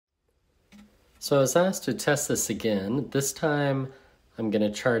So I was asked to test this again. This time I'm going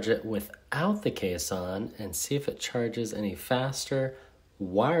to charge it without the case on and see if it charges any faster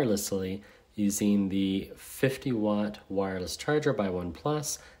wirelessly using the 50-watt wireless charger by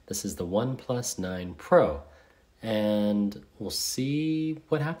OnePlus. This is the OnePlus 9 Pro. And we'll see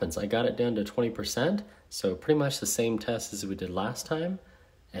what happens. I got it down to 20%, so pretty much the same test as we did last time.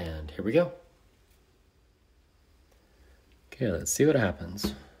 And here we go. Okay, let's see what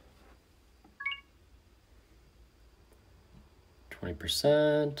happens.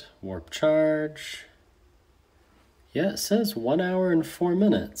 20%, warp charge. Yeah, it says 1 hour and 4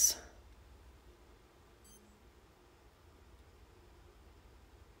 minutes.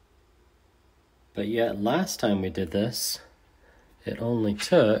 But yet last time we did this, it only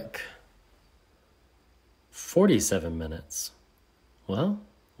took 47 minutes. Well,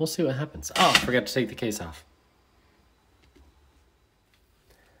 we'll see what happens. Oh, I forgot to take the case off.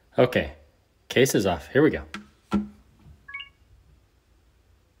 Okay, case is off. Here we go.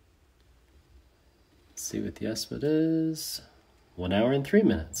 See what the estimate is. 1 hour and 3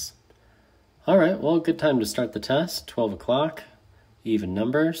 minutes. All right, well, good time to start the test. 12 o'clock, even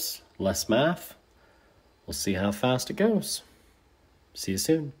numbers, less math. We'll see how fast it goes. See you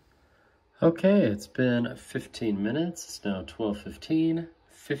soon. Okay, it's been 15 minutes. It's now 12:15,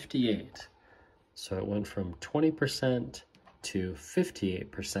 58. So it went from 20% to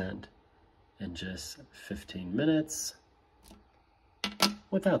 58% in just 15 minutes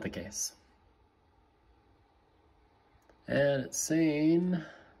without the case. And it's saying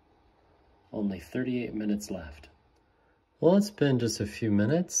only 38 minutes left. Well, it's been just a few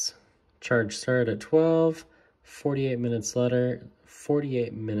minutes. Charge started at 12, 48 minutes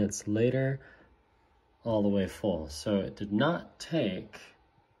later, all the way full. So it did not take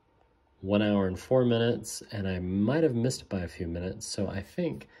 1 hour and 4 minutes, and I might have missed it by a few minutes. So I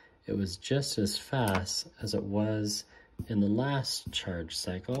think it was just as fast as it was in the last charge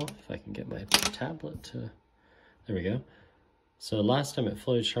cycle. If I can get my tablet to, there we go. So last time it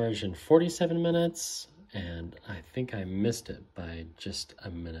fully charged in 47 minutes, and I think I missed it by just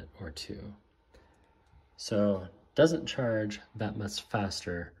a minute or two. So doesn't charge that much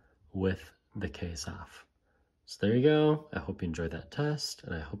faster with the case off. So there you go. I hope you enjoyed that test,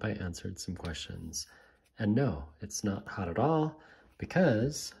 and I hope I answered some questions. And no, it's not hot at all,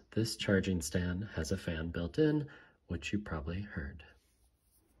 because this charging stand has a fan built in, which you probably heard.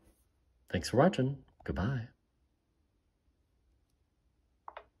 Thanks for watching. Goodbye.